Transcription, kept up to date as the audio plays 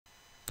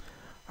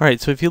Alright,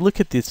 so if you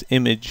look at this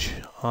image,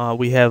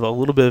 we have a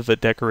little bit of a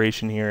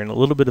decoration here and a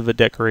little bit of a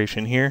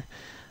decoration here.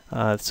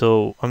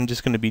 So I'm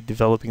just going to be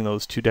developing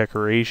those two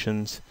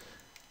decorations.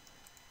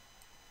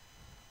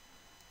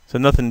 So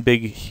nothing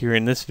big here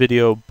in this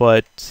video,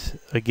 but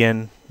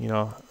again, you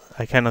know,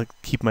 I kind of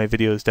keep my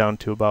videos down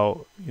to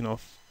about,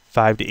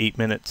 5 to 8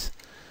 minutes.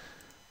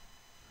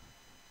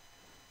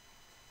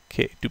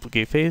 Okay,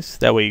 duplicate face.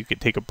 That way you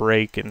could take a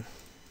break and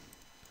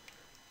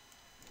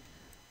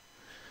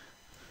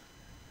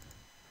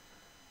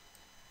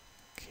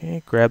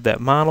okay, grab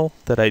that model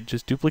that I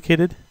just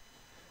duplicated.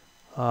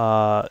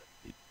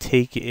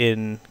 Take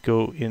in,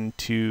 go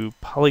into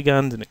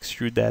polygons and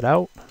extrude that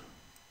out.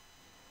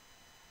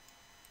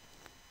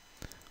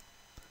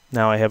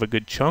 Now I have a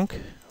good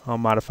chunk. I'll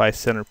modify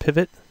center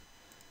pivot,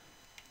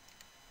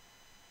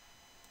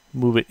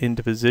 move it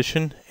into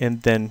position,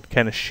 and then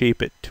kind of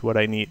shape it to what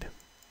I need.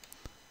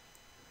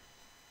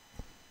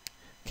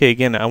 Okay,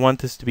 again, I want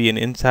this to be an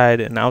inside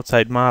and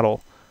outside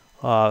model.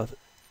 I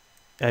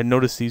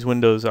notice these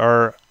windows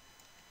are,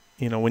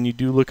 when you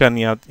do look on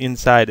the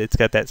inside, it's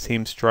got that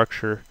same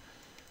structure.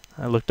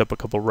 I looked up a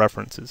couple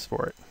references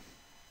for it.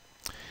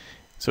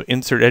 So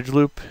insert edge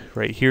loop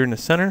right here in the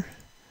center.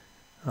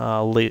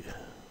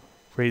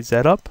 Raise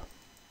that up.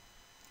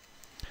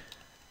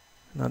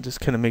 And I'll just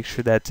kind of make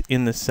sure that's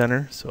in the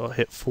center. So I'll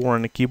hit 4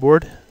 on the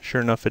keyboard.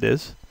 Sure enough, it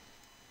is.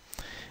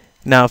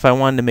 Now if I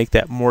wanted to make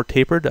that more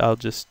tapered, I'll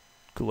just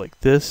go like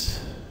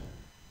this.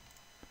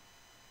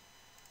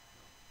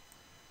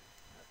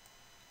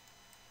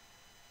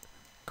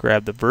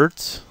 Grab the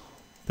verts,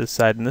 this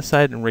side and this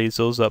side, and raise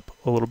those up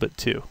a little bit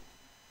too.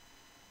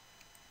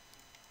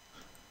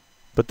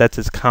 But that's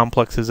as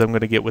complex as I'm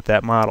going to get with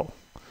that model.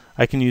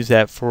 I can use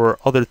that for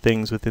other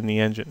things within the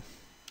engine.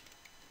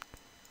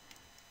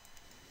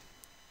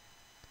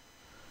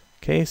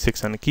 Okay,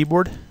 6 on the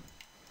keyboard.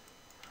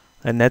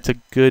 And that's a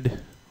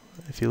good,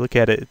 if you look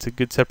at it, it's a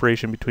good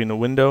separation between the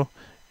window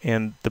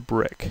and the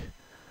brick.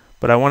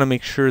 But I want to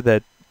make sure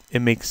that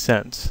it makes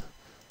sense.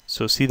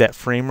 So see that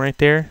frame right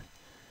there?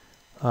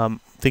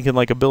 Thinking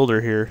like a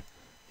builder here,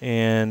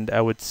 and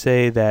I would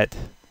say that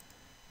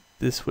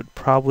this would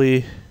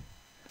probably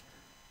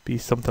be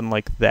something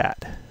like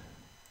that.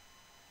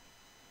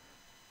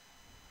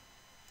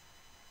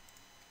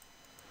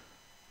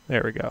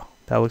 There we go.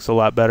 That looks a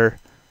lot better.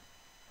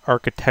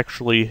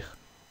 Architecturally,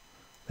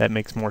 that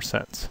makes more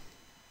sense.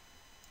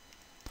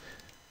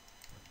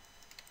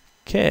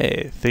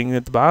 Okay, thing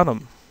at the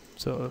bottom.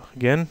 So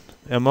again,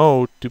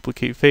 MO,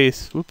 duplicate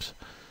face. Oops.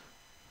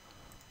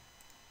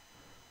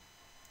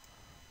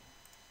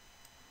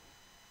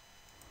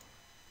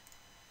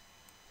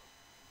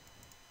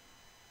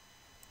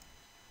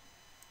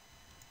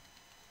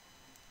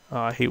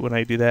 I hate when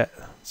I do that.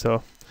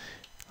 So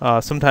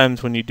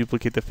sometimes when you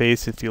duplicate the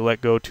face, if you let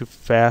go too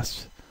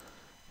fast,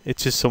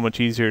 it's just so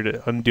much easier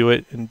to undo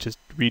it and just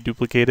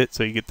reduplicate it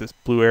so you get this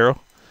blue arrow.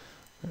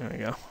 There we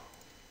go.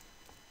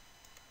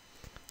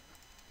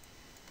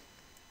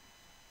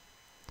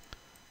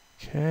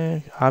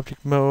 Okay,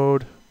 object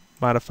mode,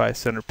 modify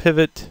center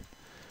pivot,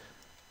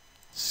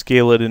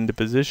 scale it into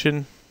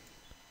position,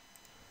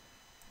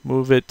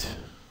 move it,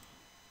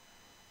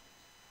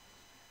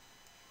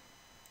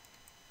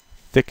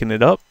 thicken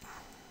it up.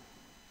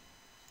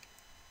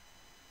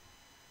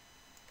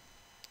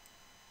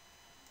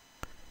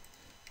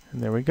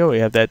 And there we go, we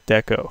have that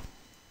deco.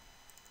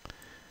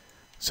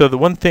 So the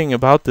one thing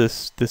about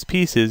this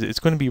piece is it's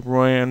going to be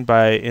run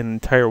by an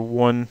entire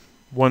one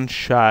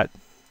shot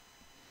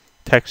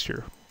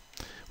texture.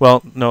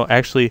 Well, no,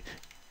 actually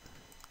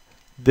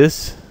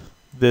this,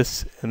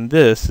 and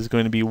this is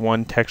going to be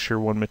one texture,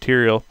 one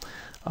material,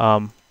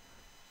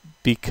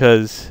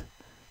 because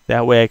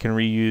that way I can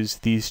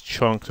reuse these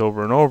chunks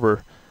over and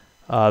over.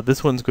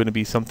 This one's going to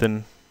be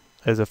something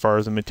as far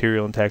as a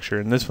material and texture,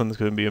 and this one's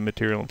going to be a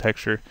material and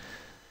texture.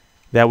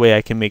 That way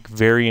I can make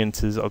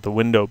variances of the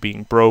window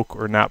being broke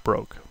or not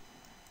broke.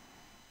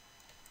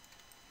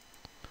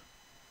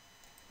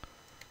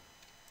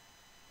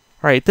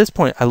 Alright, at this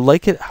point I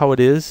like it how it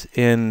is,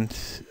 and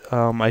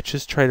I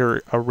just try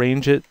to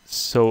arrange it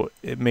so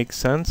it makes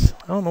sense.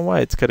 I don't know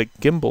why it's got a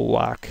gimbal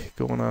lock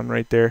going on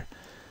right there,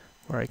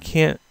 where I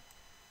can't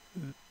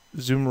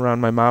zoom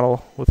around my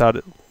model without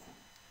it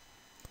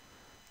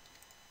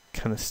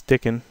kind of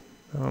sticking.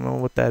 I don't know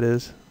what that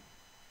is.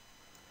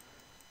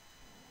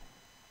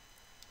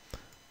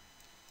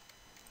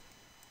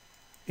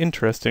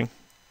 Interesting.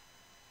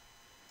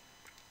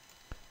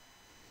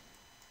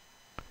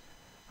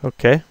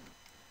 Okay.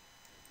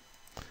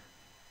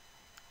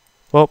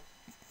 Well,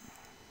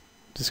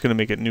 just going to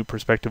make a new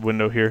perspective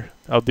window here.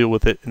 I'll deal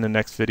with it in the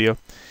next video.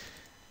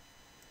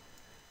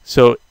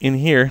 So in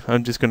here,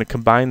 I'm just going to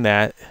combine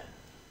that,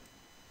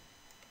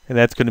 and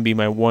that's going to be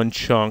my one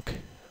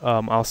chunk.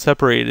 I'll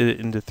separate it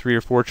into 3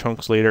 or 4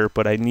 chunks later,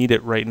 but I need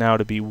it right now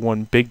to be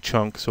one big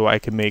chunk so I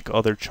can make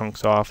other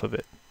chunks off of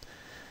it.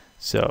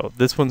 So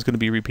this one's going to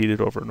be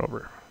repeated over and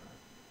over.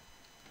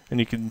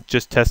 And you can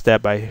just test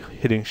that by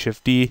hitting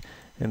Shift D,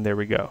 and there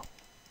we go.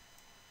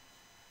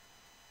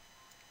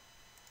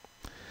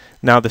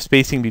 Now the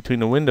spacing between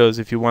the windows,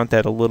 if you want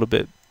that a little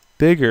bit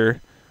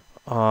bigger,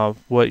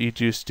 what you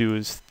just do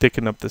is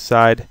thicken up the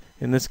side.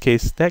 In this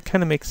case, that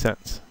kind of makes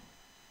sense.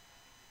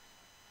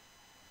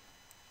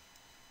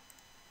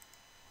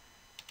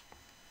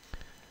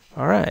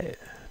 Alright,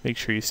 make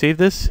sure you save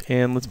this,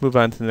 and let's move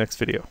on to the next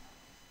video.